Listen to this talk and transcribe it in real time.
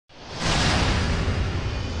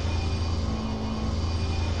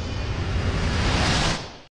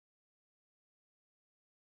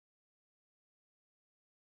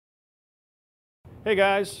Hey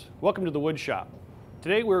guys, welcome to the wood shop.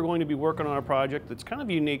 Today we're going to be working on a project that's kind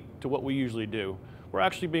of unique to what we usually do. We're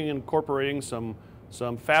actually incorporating some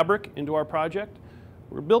fabric into our project.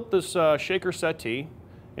 We built this shaker settee,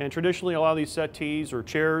 and traditionally a lot of these settees or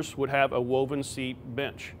chairs would have a woven seat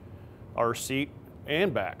bench, or seat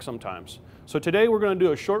and back sometimes. So today we're going to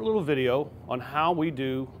do a short little video on how we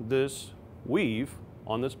do this weave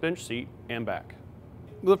on this bench seat and back.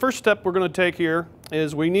 The first step we're going to take here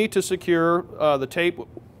is we need to secure the tape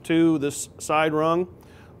to this side rung.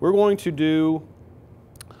 We're going to do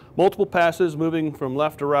multiple passes moving from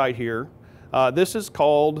left to right here. This is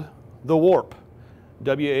called the warp,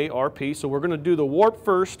 W-A-R-P. So we're going to do the warp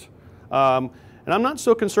first. And I'm not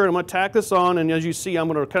so concerned. I'm going to tack this on, and as you see, I'm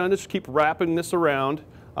going to kind of just keep wrapping this around.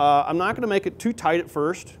 I'm not going to make it too tight at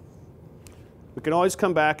first. We can always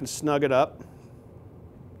come back and snug it up.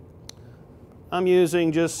 I'm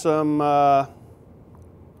using just some, I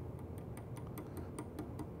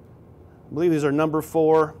believe these are number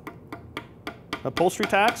 4 upholstery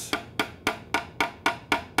tacks.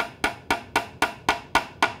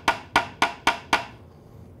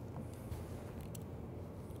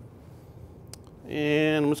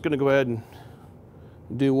 And I'm just going to go ahead and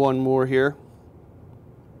do one more here.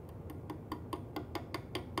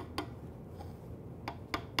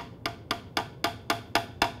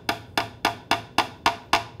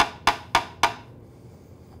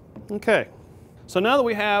 Okay, so now that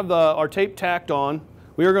we have our tape tacked on,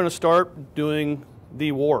 we are going to start doing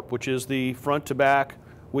the warp, which is the front to back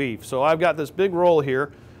weave. So I've got this big roll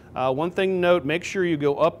here. One thing to note, make sure you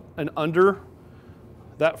go up and under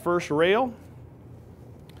that first rail.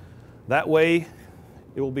 That way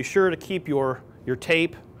it will be sure to keep your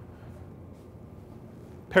tape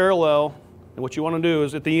parallel. And what you want to do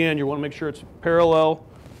is at the end you want to make sure it's parallel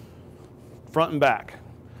front and back.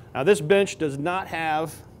 Now this bench does not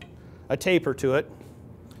have a taper to it,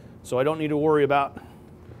 so I don't need to worry about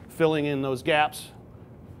filling in those gaps.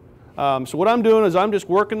 So what I'm doing is I'm just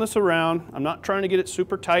working this around. I'm not trying to get it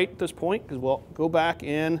super tight at this point, because we'll go back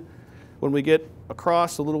in when we get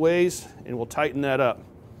across a little ways and we'll tighten that up.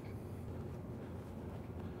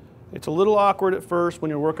 It's a little awkward at first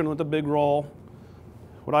when you're working with a big roll.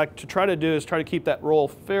 What I try to do is try to keep that roll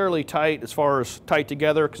fairly tight, as far as tight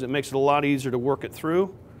together, because it makes it a lot easier to work it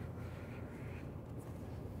through.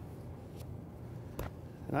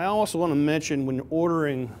 And I also want to mention, when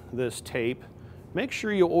ordering this tape, make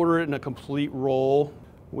sure you order it in a complete roll.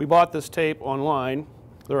 We bought this tape online.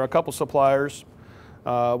 There are a couple suppliers.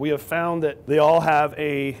 We have found that they all have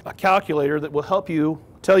a calculator that will help you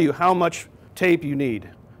tell you how much tape you need,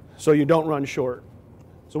 so you don't run short.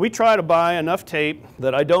 So we try to buy enough tape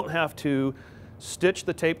that I don't have to stitch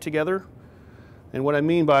the tape together. And what I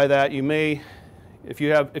mean by that, you may, if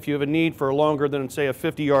you have a need for a longer than, say, a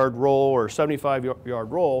 50-yard roll or a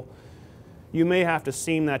 75-yard roll, you may have to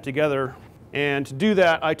seam that together. And to do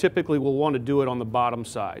that, I typically will want to do it on the bottom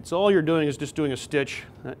side. So all you're doing is just doing a stitch,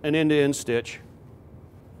 an end-to-end stitch.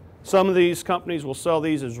 Some of these companies will sell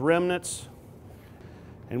these as remnants.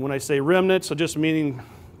 And when I say remnants, I'm just meaning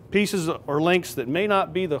pieces or lengths that may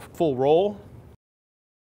not be the full roll.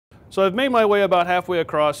 So I've made my way about halfway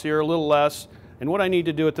across here, a little less. And what I need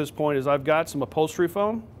to do at this point is I've got some upholstery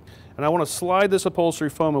foam, and I want to slide this upholstery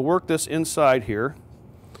foam and work this inside here.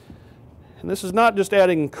 And this is not just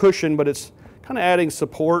adding cushion, but it's kind of adding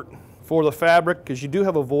support for the fabric, because you do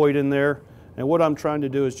have a void in there. And what I'm trying to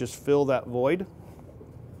do is just fill that void.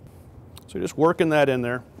 So just working that in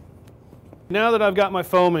there. Now that I've got my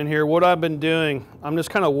foam in here, what I've been doing, I'm just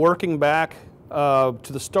kind of working back to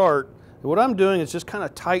the start. And what I'm doing is just kind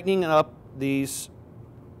of tightening up these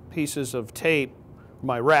pieces of tape,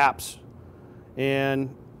 my wraps,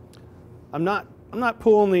 and I'm not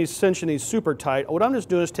pulling these, cinching these super tight. What I'm just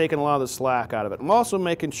doing is taking a lot of the slack out of it. I'm also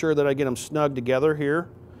making sure that I get them snug together here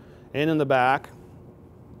and in the back,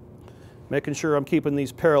 making sure I'm keeping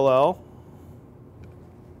these parallel.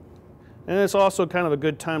 And it's also kind of a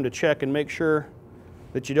good time to check and make sure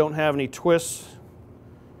that you don't have any twists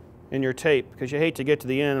in your tape, because you hate to get to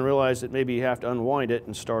the end and realize that maybe you have to unwind it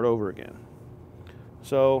and start over again.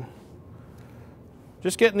 So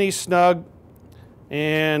just getting these snug,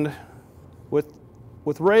 and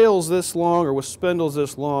with rails this long or with spindles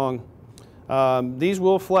this long, these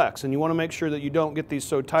will flex, and you want to make sure that you don't get these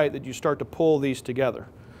so tight that you start to pull these together.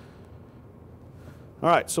 All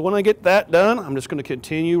right, so when I get that done, I'm just going to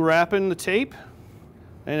continue wrapping the tape,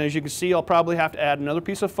 and as you can see, I'll probably have to add another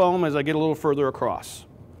piece of foam as I get a little further across.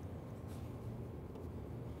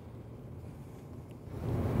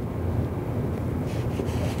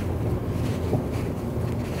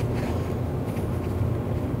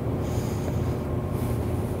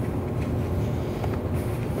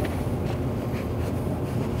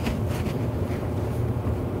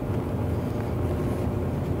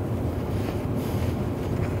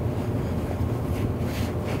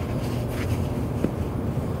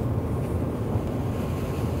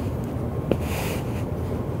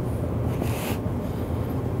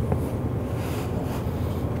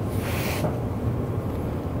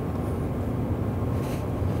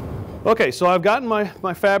 Okay, so I've gotten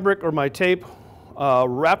my fabric or my tape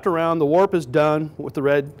wrapped around. The warp is done with the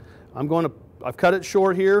red. I've cut it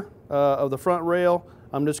short here of the front rail.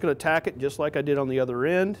 I'm just going to tack it just like I did on the other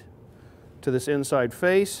end to this inside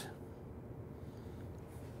face.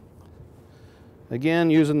 Again,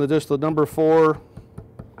 using just the number 4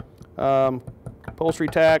 upholstery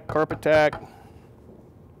tack, carpet tack.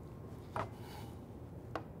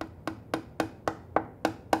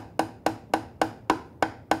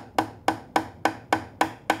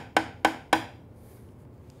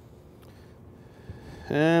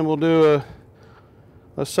 And we'll do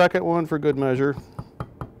a second one for good measure.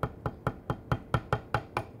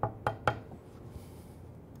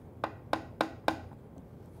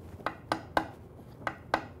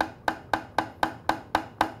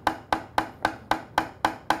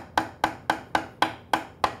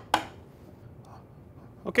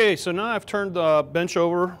 Okay, so now I've turned the bench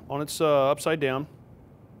over on its upside down,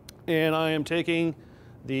 and I am taking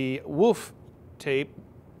the woof tape,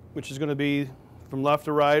 which is going to be from left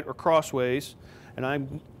to right or crossways, and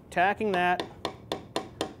I'm tacking that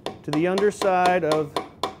to the underside of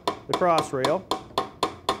the cross rail.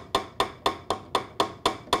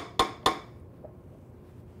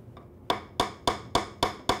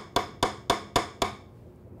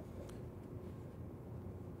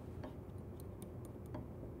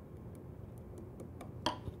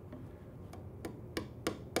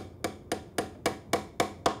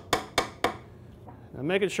 I'm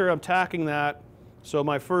making sure I'm tacking that so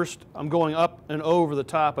I'm going up and over the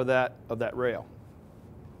top of that rail.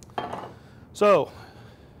 So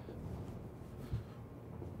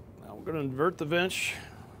now we're going to invert the bench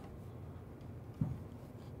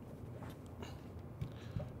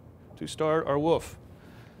to start our woof.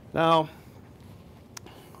 Now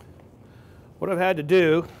what I've had to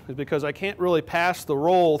do is, because I can't really pass the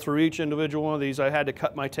roll through each individual one of these, I had to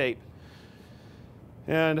cut my tape.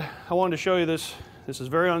 And I wanted to show you this. This is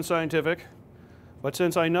very unscientific, but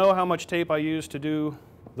since I know how much tape I use to do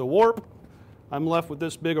the warp, I'm left with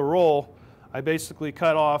this big a roll. I basically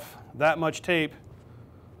cut off that much tape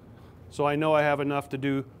so I know I have enough to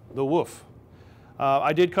do the woof.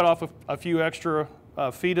 I did cut off a few extra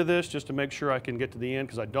feet of this just to make sure I can get to the end,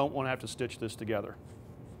 because I don't want to have to stitch this together.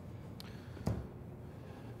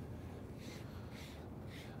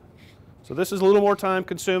 So this is a little more time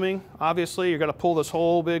consuming. Obviously, you're going to pull this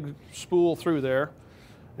whole big spool through there,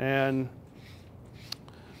 and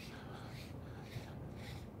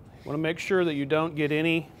you want to make sure that you don't get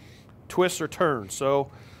any twists or turns. So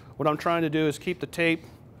what I'm trying to do is keep the tape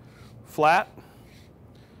flat,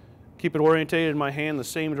 keep it orientated in my hand the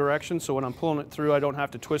same direction, so when I'm pulling it through I don't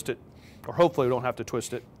have to twist it, or hopefully I don't have to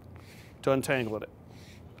twist it to untangle it.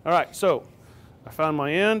 All right, so I found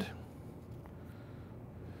my end.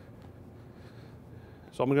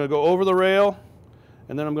 So I'm going to go over the rail,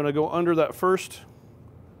 and then I'm going to go under that first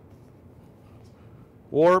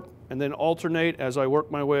warp, and then alternate as I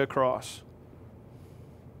work my way across.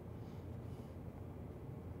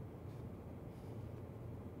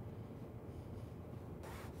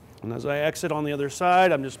 And as I exit on the other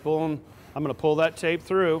side, I'm going to pull that tape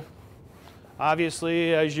through.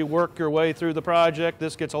 Obviously, as you work your way through the project,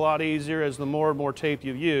 this gets a lot easier as the more and more tape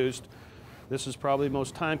you've used. This is probably the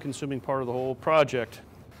most time-consuming part of the whole project,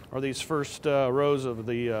 are these first rows of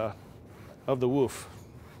the woof.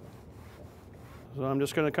 So I'm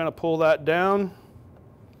just going to kind of pull that down.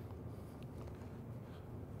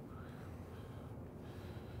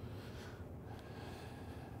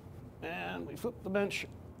 And we flip the bench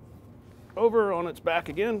over on its back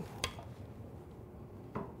again.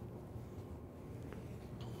 And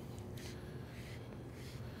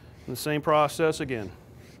the same process again.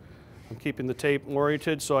 I'm keeping the tape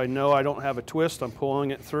oriented so I know I don't have a twist. I'm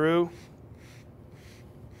pulling it through.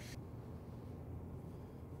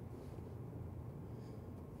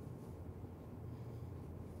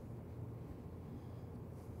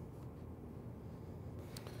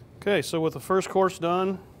 Okay, so with the first course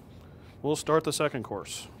done, we'll start the second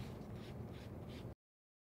course.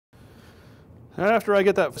 After I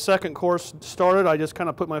get that second course started, I just kind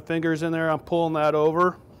of put my fingers in there. I'm pulling that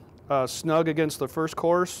over, snug against the first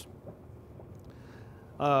course.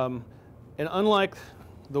 And unlike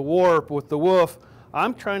the warp with the woof,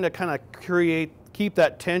 I'm trying to kind of keep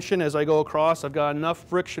that tension as I go across. I've got enough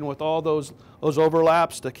friction with all those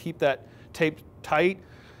overlaps to keep that tape tight.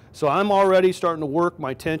 So I'm already starting to work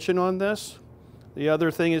my tension on this. The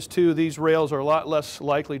other thing is too, these rails are a lot less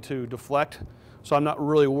likely to deflect, so I'm not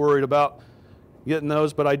really worried about getting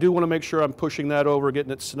those, but I do want to make sure I'm pushing that over,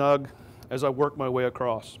 getting it snug as I work my way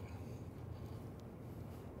across.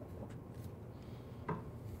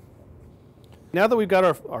 Now that we've got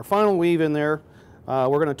our final weave in there, we're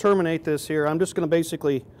going to terminate this here. I'm just going to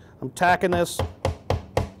basically, I'm tacking this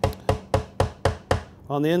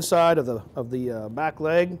on the inside of the back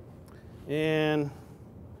leg, and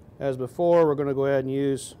as before, we're going to go ahead and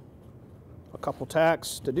use a couple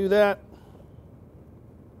tacks to do that.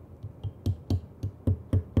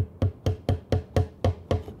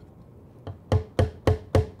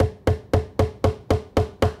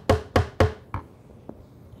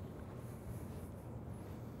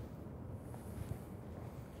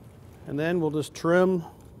 And then we'll just trim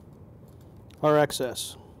our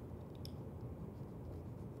excess.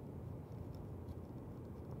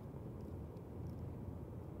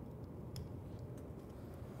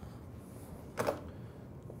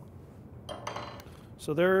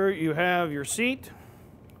 So there you have your seat.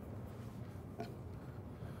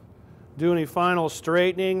 Do any final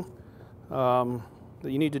straightening that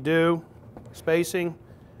you need to do, spacing,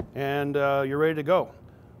 and you're ready to go.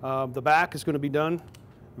 The back is going to be done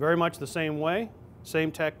very much the same way, same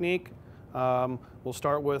technique. We'll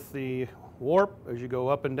start with the warp as you go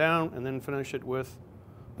up and down, and then finish it with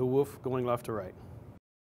the woof going left to right.